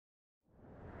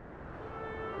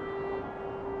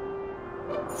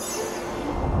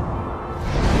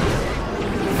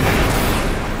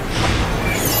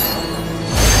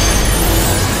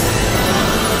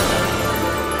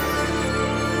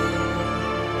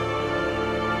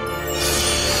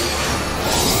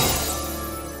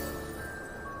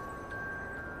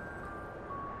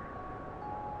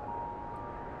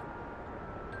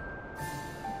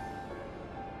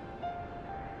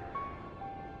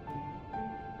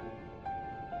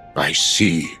I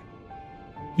see.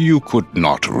 You could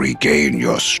not regain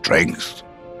your strength.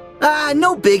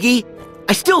 No biggie.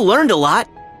 I still learned a lot.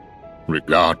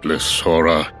 Regardless,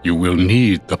 Sora, you will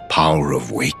need the power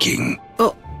of waking.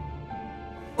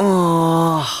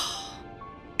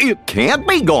 It can't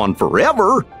be gone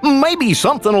forever. Maybe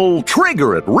something'll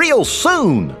trigger it real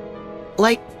soon.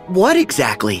 Like what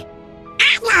exactly?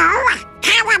 Hello,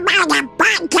 how about a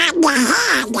bite on the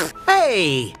head?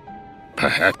 Hey!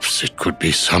 Perhaps it could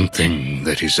be something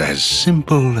that is as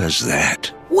simple as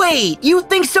that. Wait, you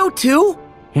think so too?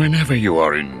 Whenever you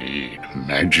are in need,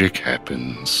 magic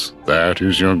happens. That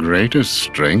is your greatest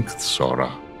strength,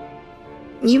 Sora.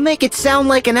 You make it sound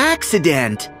like an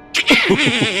accident.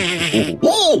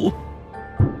 Whoa!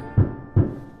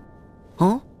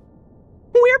 Huh?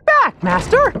 We're back,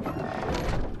 Master!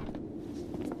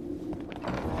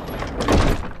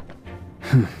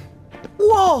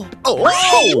 Whoa!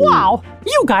 Oh! Wow!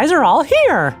 You guys are all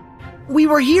here! We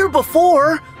were here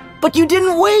before, but you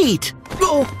didn't wait.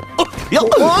 Your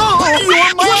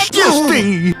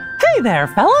Majesty! Hey there,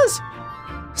 fellas!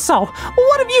 So,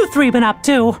 what have you three been up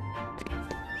to?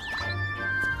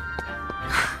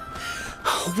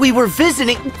 We were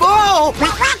visiting. Oh! We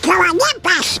went to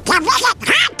Olympus to visit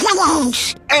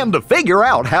Hercules. And to figure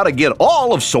out how to get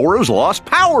all of Sora's lost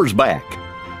powers back.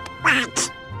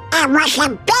 But it was a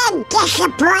big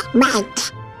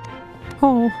disappointment.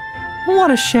 Oh,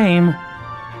 what a shame.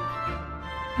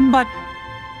 But,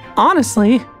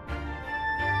 honestly,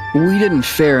 We didn't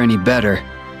fare any better.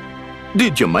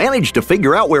 Did you manage to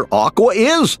figure out where Aqua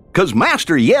is? 'Cause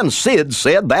Master Yen Sid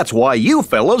said that's why you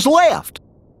fellas left.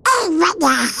 Even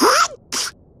a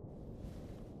hint?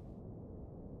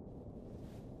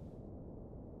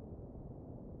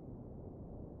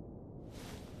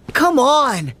 Come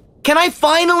on! Can I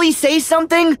finally say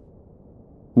something?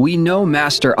 We know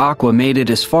Master Aqua made it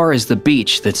as far as the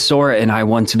beach that Sora and I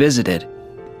once visited.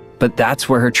 But that's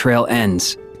where her trail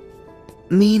ends.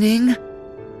 Meaning?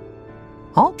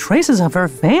 all traces of her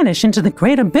vanish into the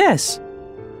great abyss,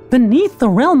 beneath the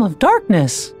realm of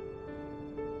darkness.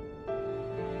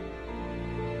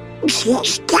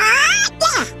 She's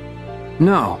gone?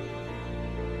 No.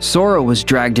 Sora was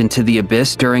dragged into the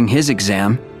abyss during his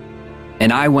exam,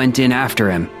 and I went in after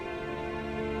him.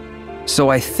 So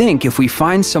I think if we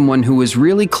find someone who is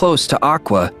really close to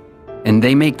Aqua, and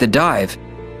they make the dive,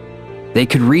 they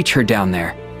could reach her down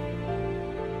there.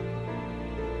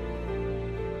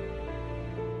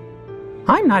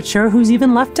 I'm not sure who's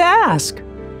even left to ask.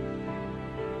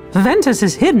 Ventus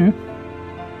is hidden,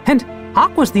 and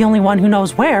Aqua's the only one who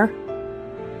knows where.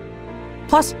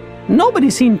 Plus,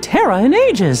 nobody's seen Terra in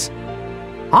ages.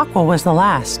 Aqua was the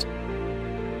last.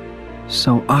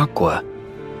 So Aqua,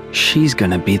 she's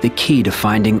gonna be the key to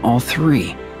finding all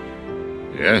three.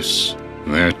 Yes,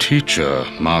 their teacher,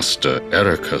 Master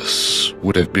Ericus,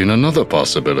 would have been another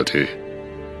possibility.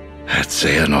 Had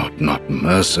Xehanort not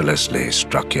mercilessly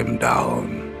struck him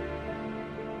down.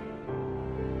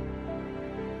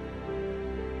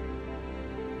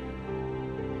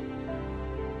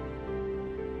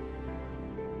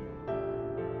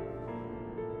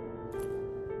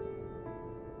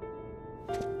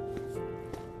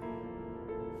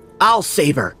 I'll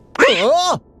save her.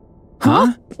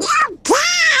 Huh? You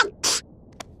can't!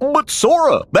 But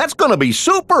Sora, that's gonna be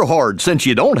super hard since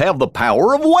you don't have the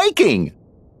power of waking.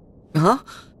 Huh?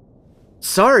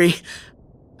 Sorry.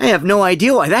 I have no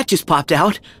idea why that just popped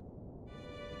out.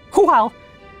 Well,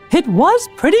 it was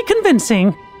pretty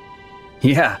convincing.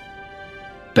 Yeah.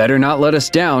 Better not let us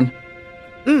down.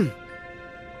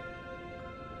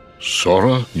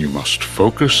 Sora, you must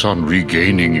focus on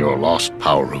regaining your lost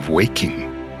power of waking.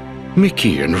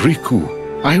 Mickey and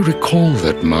Riku, I recall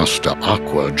that Master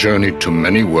Aqua journeyed to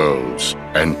many worlds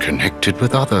and connected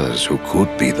with others who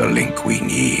could be the link we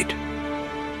need.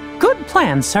 Good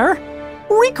plan, sir.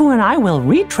 Riku and I will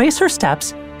retrace her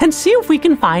steps and see if we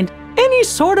can find any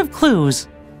sort of clues.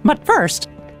 But first,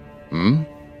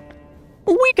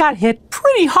 we got hit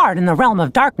pretty hard in the realm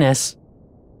of darkness.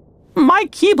 My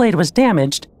Keyblade was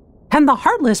damaged, and the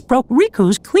Heartless broke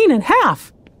Riku's clean in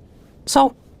half.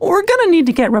 So, we're gonna need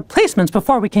to get replacements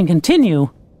before we can continue.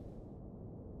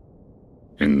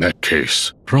 In that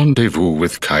case, rendezvous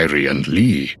with Kairi and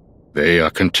Lee. They are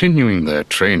continuing their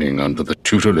training under the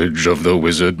tutelage of the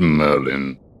wizard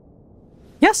Merlin.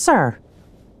 Yes, sir.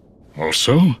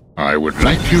 Also, I would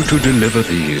like you to deliver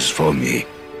these for me.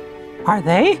 Are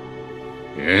they?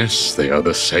 Yes, they are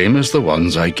the same as the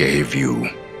ones I gave you.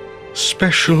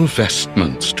 Special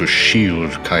vestments to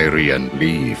shield Kairi and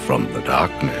Lee from the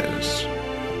darkness.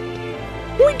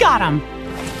 We got 'em!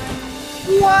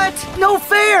 What? No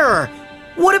fair!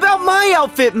 What about my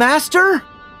outfit, Master?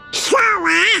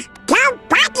 Sora, don't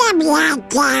bother me like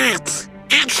that.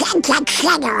 I can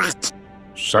consider it.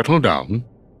 Settle down.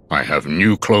 I have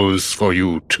new clothes for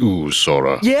you too,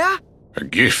 Sora. Yeah? A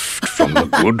gift from the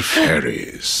good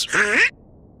fairies.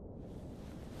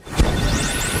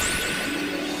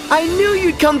 I knew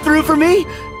you'd come through for me!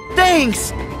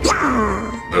 Thanks!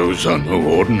 Those are no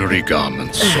ordinary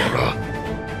garments,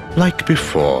 Sora. Like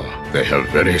before, they have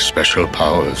very special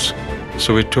powers,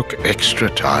 so it took extra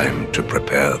time to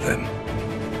prepare them.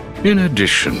 In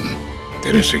addition,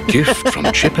 there is a gift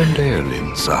from Chip and Dale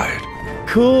inside.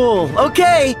 Cool,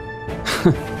 okay!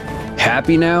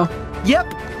 Happy now?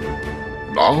 Yep!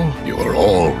 Now you are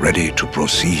all ready to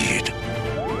proceed.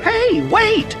 Hey,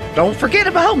 wait! Don't forget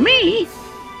about me!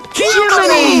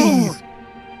 Jiminy!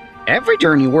 Every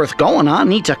journey worth going on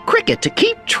needs a cricket to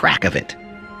keep track of it.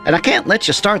 And I can't let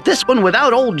you start this one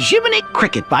without old Jiminy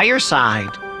Cricket by your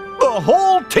side. The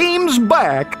whole team's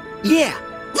back. Yeah!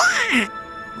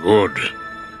 Good.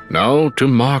 Now to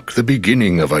mark the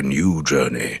beginning of a new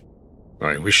journey.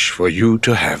 I wish for you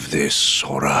to have this,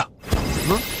 Sora.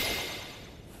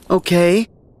 Okay.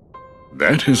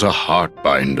 That is a heart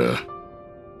binder.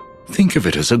 Think of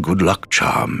it as a good luck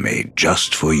charm made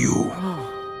just for you.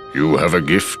 You have a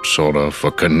gift, Sora,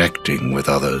 for connecting with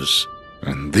others.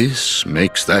 And this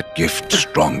makes that gift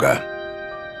stronger.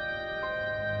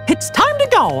 It's time to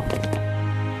go.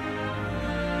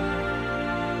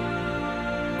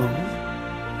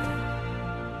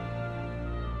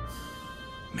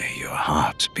 May your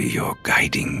heart be your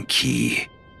guiding key.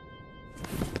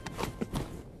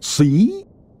 See?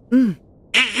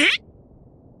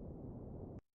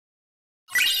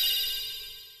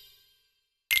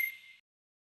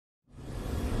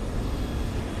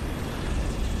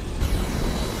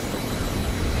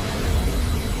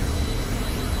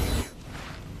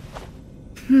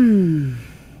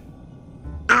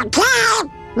 Okay,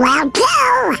 well, do.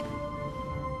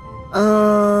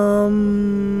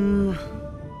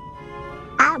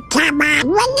 Oh, come on,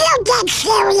 will you get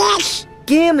serious?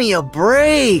 Give me a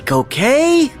break,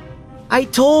 okay? I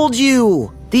told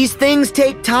you! These things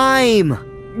take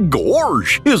time!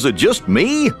 Gorge, is it just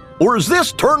me? Or is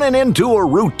this turning into a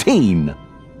routine?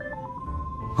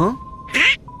 Huh?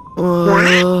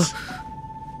 What?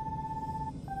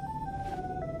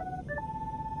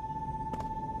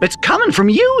 It's coming from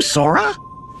you, Sora.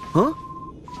 Huh?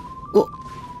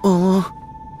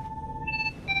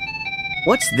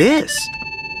 What's this?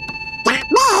 Got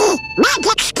me!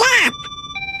 Magic stop!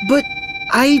 But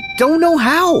I don't know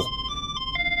how.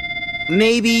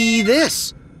 Maybe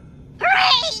this.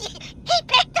 Hooray! He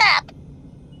picked up!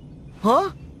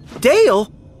 Huh?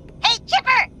 Dale? Hey,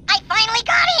 Chipper! I finally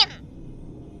got him!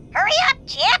 Hurry up,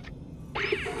 Chip!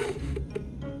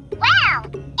 Well,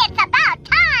 it's about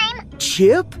time!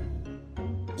 Chip?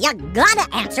 You gotta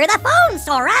answer the phone,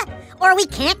 Sora, or we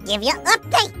can't give you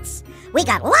updates. We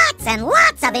got lots and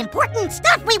lots of important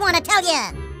stuff we want to tell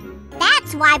you.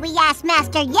 That's why we asked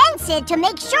Master Yensid to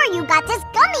make sure you got this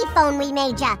gummy phone we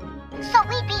made you, so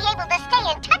we'd be able to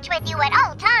stay in touch with you at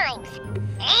all times.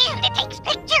 And it takes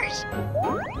pictures.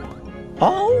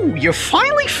 Oh, you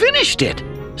finally finished it.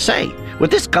 Say,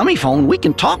 with this gummy phone, we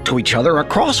can talk to each other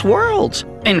across worlds.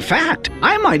 In fact,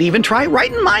 I might even try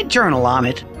writing my journal on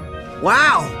it.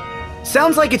 Wow!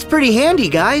 Sounds like it's pretty handy,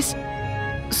 guys.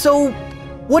 So,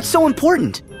 what's so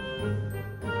important?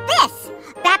 This!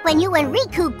 Back when you and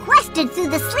Riku quested through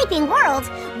the sleeping worlds,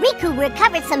 Riku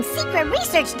recovered some secret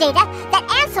research data that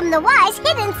Ansem the Wise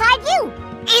hid inside you.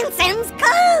 Ansem's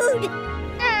code!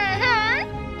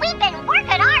 Mm-hmm. We've been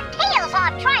working our tails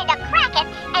off trying to crack it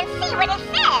and see what it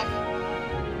says.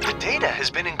 The data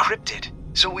has been encrypted,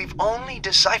 so we've only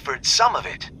deciphered some of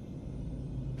it.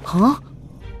 Huh?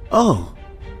 Oh.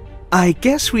 I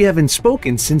guess we haven't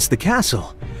spoken since the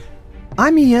castle.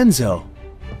 I'm Ienzo.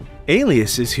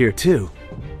 Alias is here too.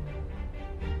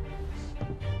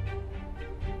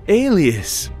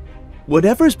 Alias,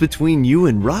 whatever's between you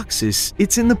and Roxas,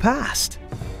 it's in the past.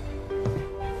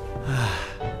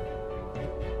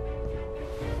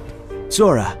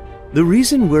 Sora, the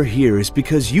reason we're here is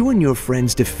because you and your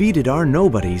friends defeated our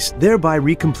nobodies, thereby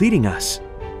recompleting us.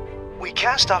 We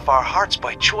cast off our hearts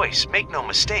by choice, make no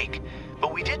mistake,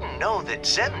 but we didn't know that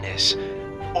Xemnas,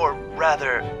 or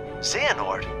rather,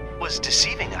 Xehanort, was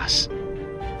deceiving us.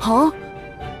 Huh?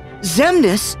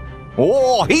 Xemnas?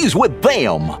 Oh, he's with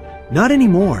them! Not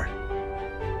anymore.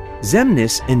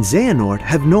 Xemnas and Xehanort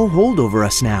have no hold over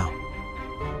us now.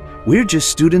 We're just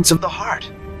students of The heart.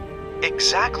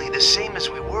 Exactly the same as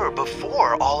we were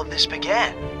before all of this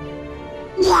began.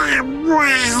 Yeah,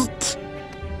 right.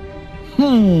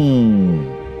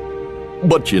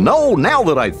 But you know, now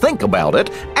that I think about it,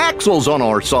 Axel's on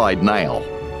our side now.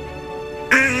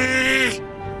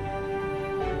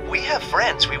 We have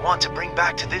friends we want to bring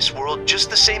back to this world just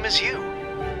the same as you.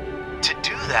 To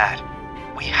do that,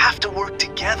 we have to work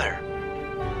together.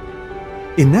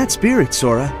 In that spirit,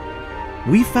 Sora,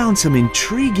 we found some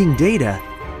intriguing data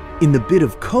in the bit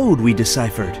of code we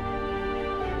deciphered.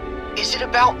 Is it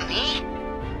about me?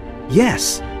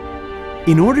 Yes.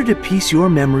 In order to piece your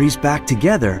memories back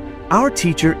together, our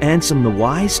teacher Ansem the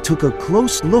Wise took a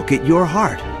close look at your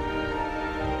heart.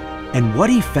 And what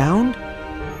he found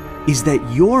is that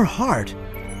your heart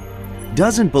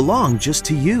doesn't belong just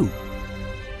to you.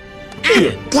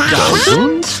 It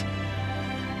doesn't?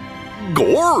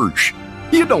 Gorge,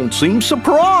 you don't seem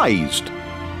surprised.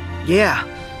 Yeah.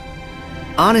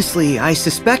 Honestly, I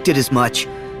suspected as much.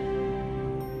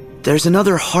 There's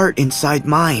another heart inside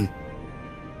mine.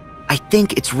 I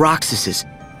think it's Roxas's.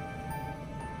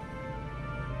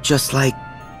 Just like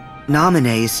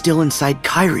Naminé is still inside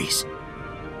Kairi's.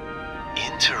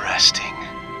 Interesting.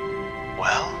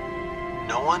 Well,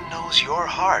 no one knows your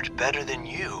heart better than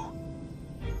you.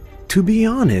 To be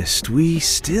honest, we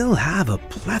still have a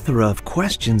plethora of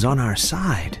questions on our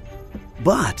side.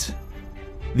 But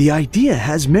the idea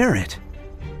has merit.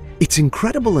 It's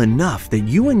incredible enough that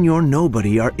you and your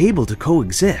nobody are able to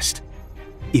coexist.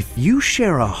 If you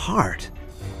share a heart,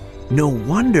 no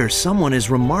wonder someone as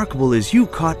remarkable as you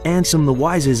caught Ansem the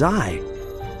Wise's eye.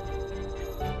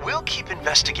 We'll keep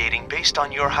investigating based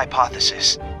on your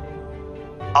hypothesis.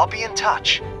 I'll be in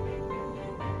touch.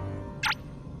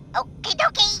 Okie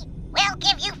dokie. We'll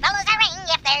give you fellas a ring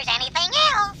if there's anything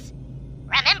else.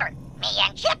 Remember, me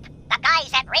and Chip, the guys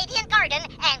at Radiant Garden,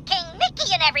 and King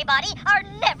Mickey and everybody are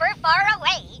never far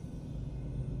away.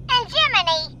 And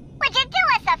Jiminy, would you do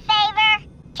us a favor?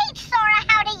 Teach Sora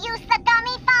how to use the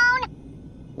dummy phone?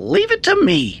 Leave it to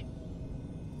me.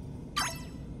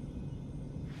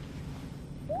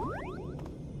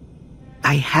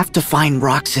 I have to find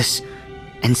Roxas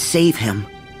and save him.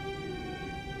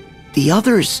 The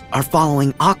others are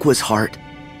following Aqua's heart.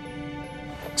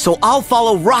 So I'll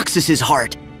follow Roxas's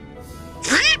heart.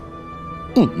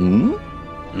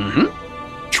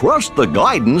 Trust the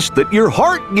guidance that your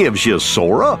heart gives you,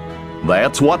 Sora.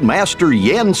 That's what Master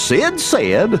Yen Sid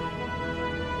said.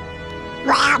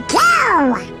 Well,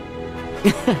 go!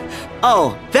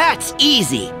 Oh, that's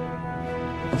easy.